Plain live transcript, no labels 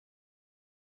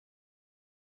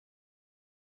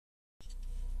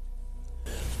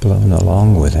Blown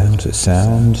along without a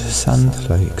sound,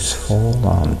 sunflakes fall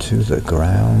onto the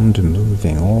ground,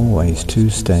 moving always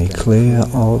to stay clear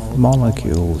of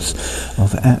molecules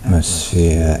of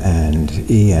atmosphere and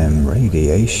EM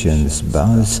radiation's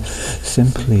buzz,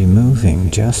 simply moving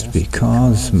just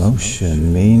because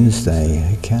motion means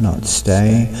they cannot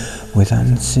stay, with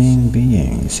unseen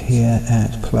beings here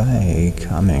at play,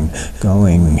 coming,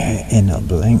 going in a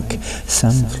blink.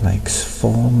 Sunflakes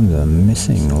form the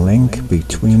missing link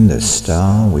between the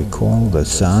star we call the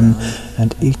sun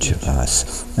and each of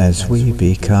us, as we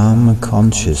become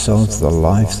conscious of the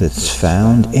life that's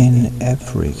found in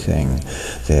everything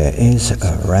there is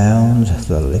around,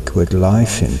 the liquid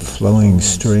life in flowing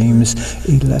streams,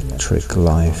 electric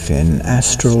life in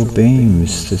astral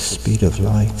beams, the speed of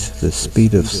light, the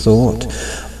speed of thought.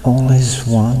 All is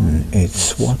one,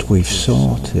 it's what we've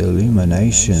sought,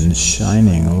 illumination,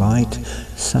 shining light.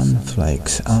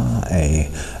 Sunflakes are a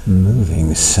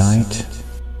moving sight.